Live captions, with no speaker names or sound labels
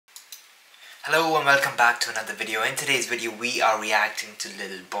Hello and welcome back to another video. In today's video we are reacting to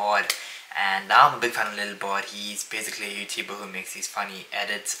Lil Bored, and I'm a big fan of Lil Bored. He's basically a YouTuber who makes these funny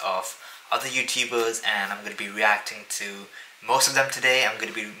edits of other YouTubers, and I'm going to be reacting to most of them today. I'm going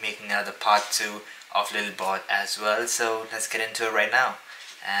to be making another part 2 of Lil Bored as well, so let's get into it right now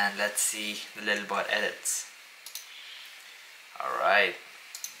and let's see the Lil Bored edits. Alright.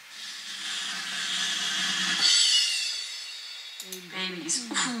 Babies.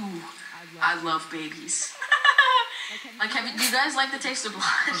 Ooh, I love babies. Like, do you guys like the taste of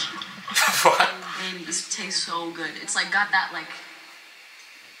blood? What? Babies taste so good. It's like got that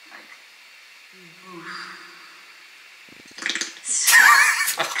ooh.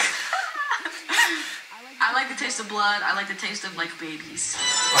 I like the taste of blood. I like the taste of like babies.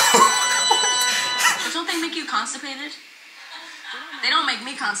 But don't they make you constipated? They don't make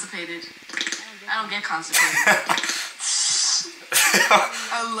me constipated. I don't get constipated.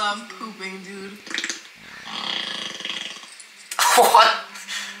 I love pooping, dude. What?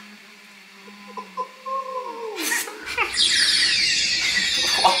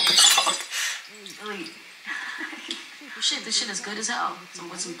 What the fuck? Really? Shit, this shit is good as hell.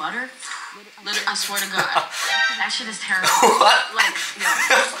 With some butter? Literally, I swear to God. That shit is terrible. What? Like, yo,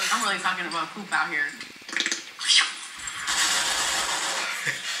 I'm really talking about poop out here.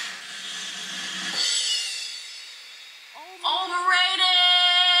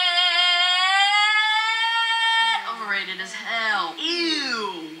 Overrated as hell.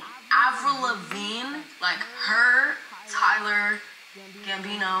 Ew. Avril Lavigne, like her, Tyler,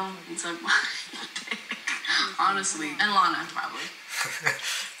 Gambino, it's like honestly, and Lana probably.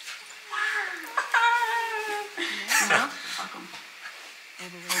 You know? Fuck 'em.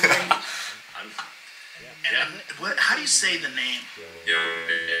 Overrated. What? How do you say the name?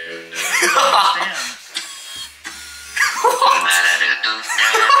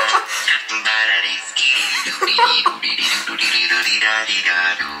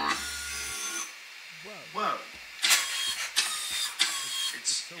 Whoa.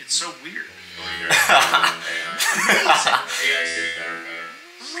 It's so weird.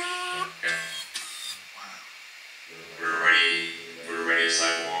 We're ready to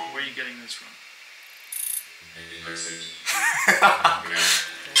sidewalk. Where are you getting this from?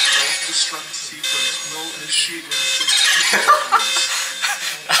 Self-destruct sequence. Roll initiate.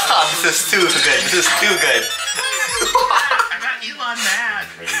 This is too good. This is too good. I got Elon mad.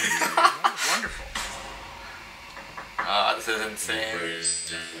 Wonderful. This is insane.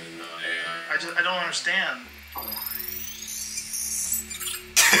 I don't understand.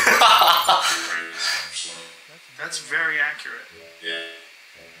 That's very accurate. Yeah.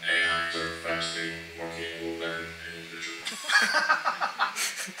 AI are faster, more capable than individuals.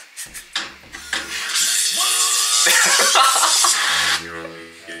 You're only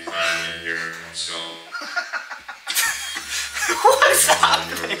getting time in your skull. What's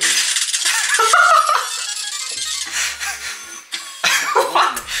happening?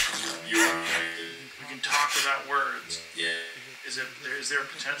 You are connected. We can talk without words. Yeah. Is there a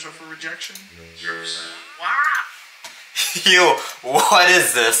potential for rejection? 0%. Wow. Yo, what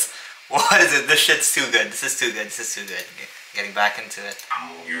is this? What is it? This shit's too good. This is too good. This is too good. Getting back into it.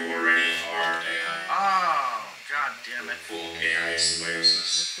 You already are AI. Oh, god damn it. Full AI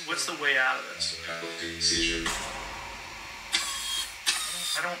symbiosis. What's the way out of this? Epileptic seizure.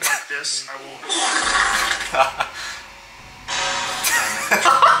 I don't like this. I will.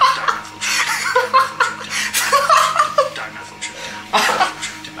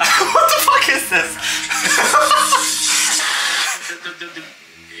 What the fuck is this?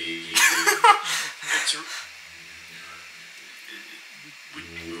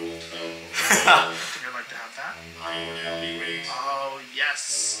 I think I'd like to have that. I would have you wait. Oh,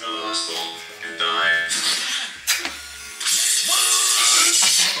 yes. And die.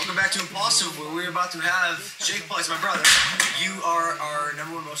 Welcome back to Impulsive, where we're about to have Jake Paul, my brother. You are our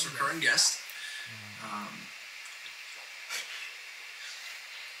number one most recurring guest.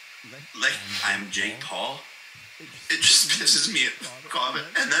 Like, I'm Jake Paul. It just pisses me off.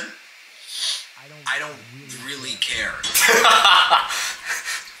 And then I don't really care.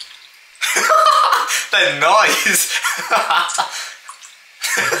 The noise.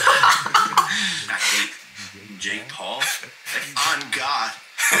 I hate Jake Paul. Like, on God.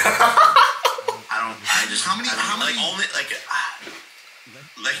 How many, only, like,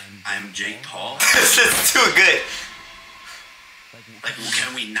 I'm Jake Paul. This is too good. Like,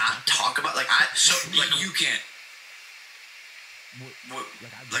 can we not talk about, like, you can't.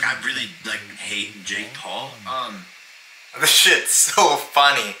 Like, I really, like, hate Jake Paul. This shit's so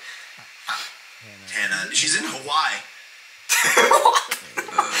funny. Hannah, she's in Hawaii.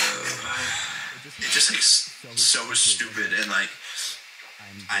 like so stupid and like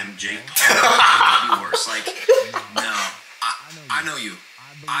I'm Jake Paul. Be worse. Like no, I know you.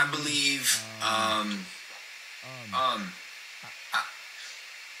 I believe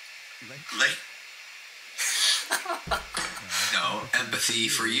like no empathy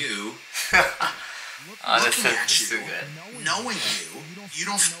for you. Honestly, Looking at this is you, too good. knowing you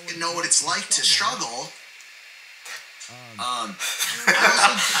don't fucking know what it's like to struggle. I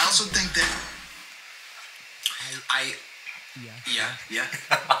also think that yeah.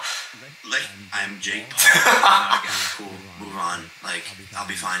 Like I'm Jake Paul. Okay, cool. Move on. Like I'll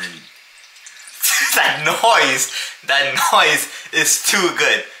be fine. And that noise is too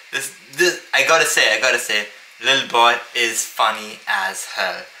good. This I gotta say, Lil Bored is funny as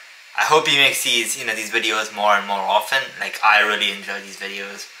hell. I hope he makes these videos more and more often. Like, I really enjoy these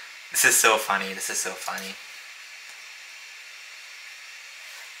videos. This is so funny.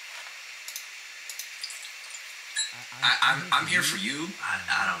 I'm here for you.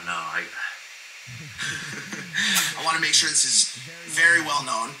 I don't know. I want to make sure this is very well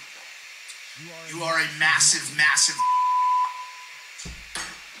known. You are a massive.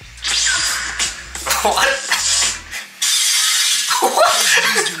 What?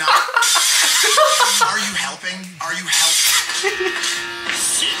 Please do not. Are you helping?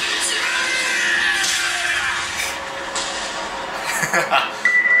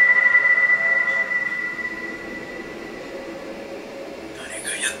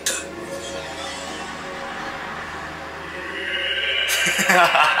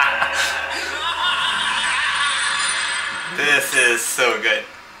 This is so good.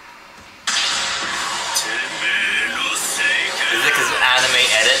 Is it because of anime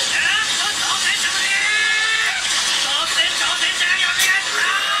edit?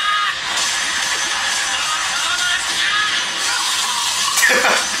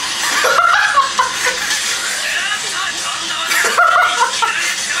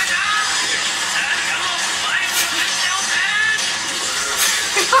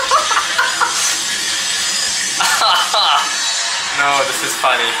 No, this is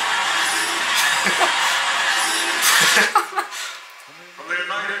funny. From the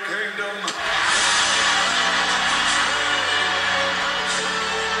United Kingdom.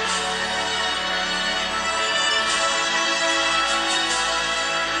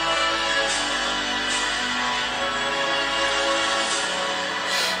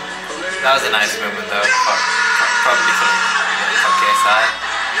 That was a nice movement though, probably for KSI.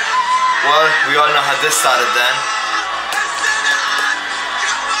 Well, we all know how this started then.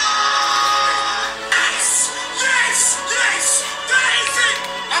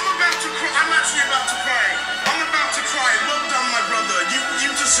 I'm actually about to cry. I'm about to cry. Well done, my brother.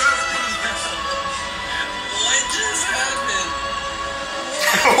 You deserve this. What just happened?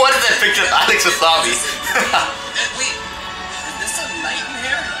 What is that picture of Alex Wasabi? Wait, is this a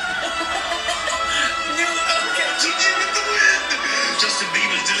nightmare? Justin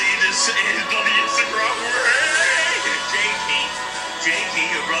Bieber's deleted his bloody Instagram. Jakey,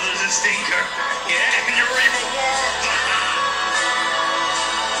 your brother's a stinker. Yeah, and you're even more.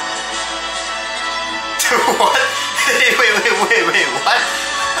 What? Wait, what?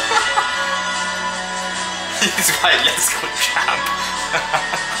 He's right, let's go champ.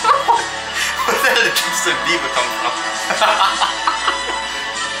 Where the hell did Justin Bieber come from?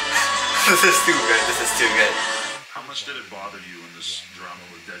 This is too good. How much did it bother you when this drama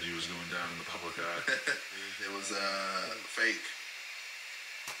with Deji was going down in the public eye? It was fake.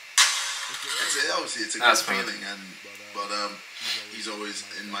 Obviously, it's a That's good funny. feeling, but he's always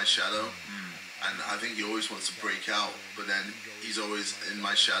in my shadow. And I think he always wants to break out, but then he's always in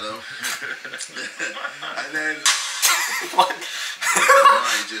my shadow. And then What?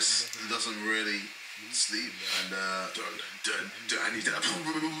 he doesn't really sleep. And I need to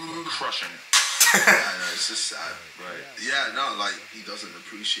Crushing it. I know, it's just sad. Right. Yeah, no, like he doesn't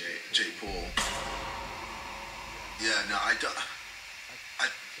appreciate Jake Paul. Yeah, no, I don't.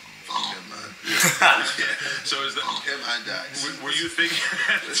 Fuck him, man. Yeah. So is that Him and Dax. were you thinking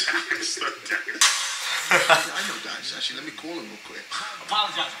Dax? I know Dax, actually. Let me call him real quick.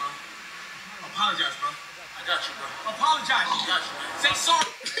 Apologize, bro. I got you, bro. Apologize. I got you. Say sorry.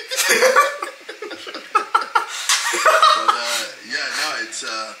 But, yeah, no, it's,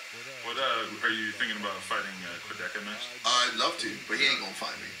 What are you thinking about fighting Quedeca next? I'd love to, but he ain't gonna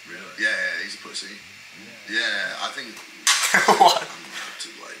fight me. Really? Yeah, he's a pussy. Yeah, I think What? I'm gonna have to,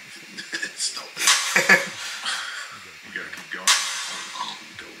 like, stop it. You gotta keep going. I'm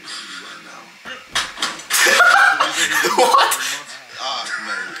going to you right now. What?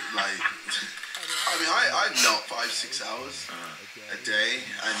 Man, like, I knock 5-6 hours a day,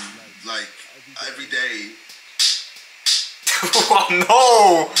 and like every day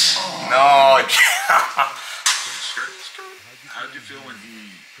No! No! How did you feel when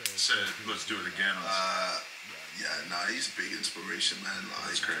he said, "Let's do it again"? Yeah, nah, he's a big inspiration, man. Like,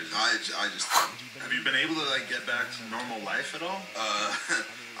 That's crazy. I just Have you been able to like get back to normal life at all?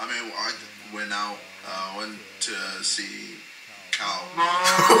 I mean, I went out, went to see Cal.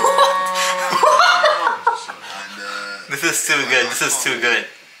 And This is too good. This is too good.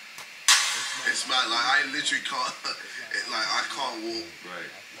 it's mad. Like, I literally can't. Like, I can't walk.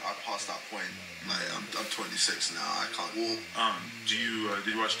 Right. I passed that point. Like, I'm 26 now. I can't walk. Did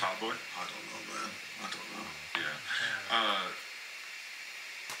you watch Top Boy? I don't know, man. I don't know. Yeah.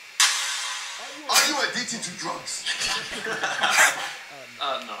 Are you addicted to drugs?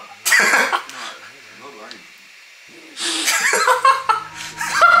 No. No, right.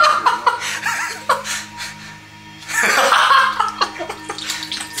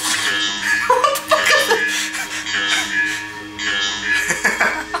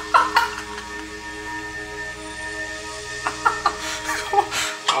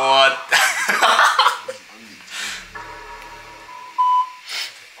 What?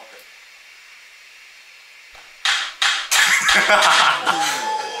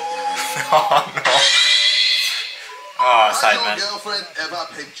 Oh no. Oh, Has your sidemen. girlfriend ever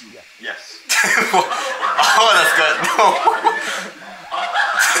pegged you? Yes. Oh, that's good. No.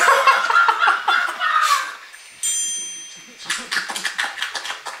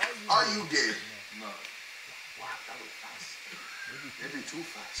 Are you gay? No. Wow, that was fast. Maybe too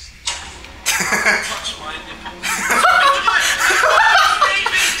fast. Touch my nipple.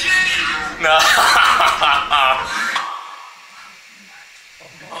 No.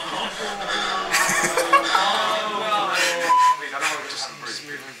 Wait, I don't want to just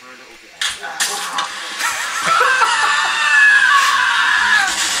move over a little bit.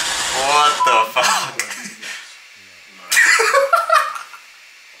 What the fuck?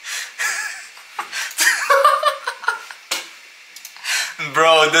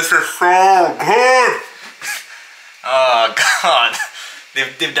 Bro, this is so good. Oh god,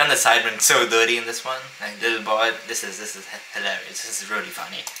 they've done the sidemen so dirty in this one. Like Lil Bored, this is hilarious. This is really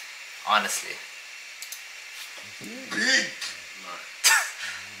funny, honestly. Big.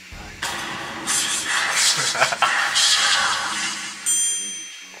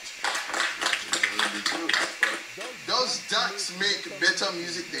 Does Dax make better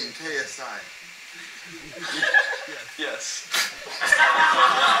music than KSI? Yes.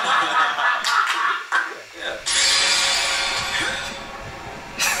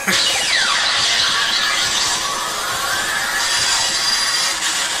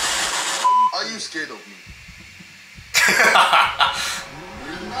 Are you scared of me?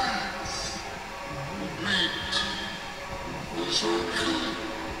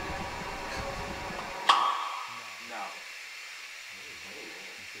 No.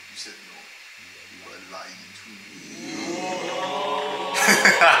 You said no. You were lying to me. You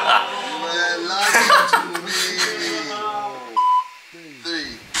were lying to me. 3.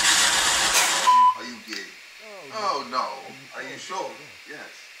 Are you gay? Oh no. Are you sure?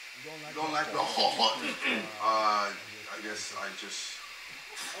 Yes. You don't like the hot? I guess I just.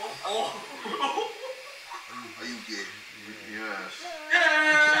 Are you gay? Yes.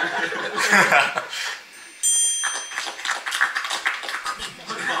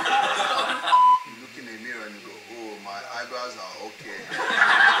 You look in the mirror and you go, oh, my eyebrows are okay.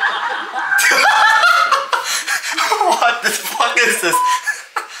 What the fuck is this?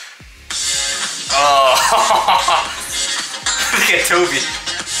 Oh, look at Toby.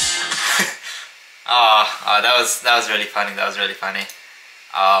 That was really funny. That was really funny.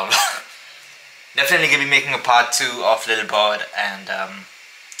 Definitely gonna be making a part 2 of Lil Bored, and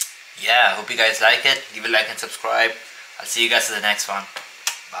yeah, hope you guys like it. Give it a like and subscribe. I'll see you guys in the next one.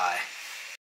 Bye.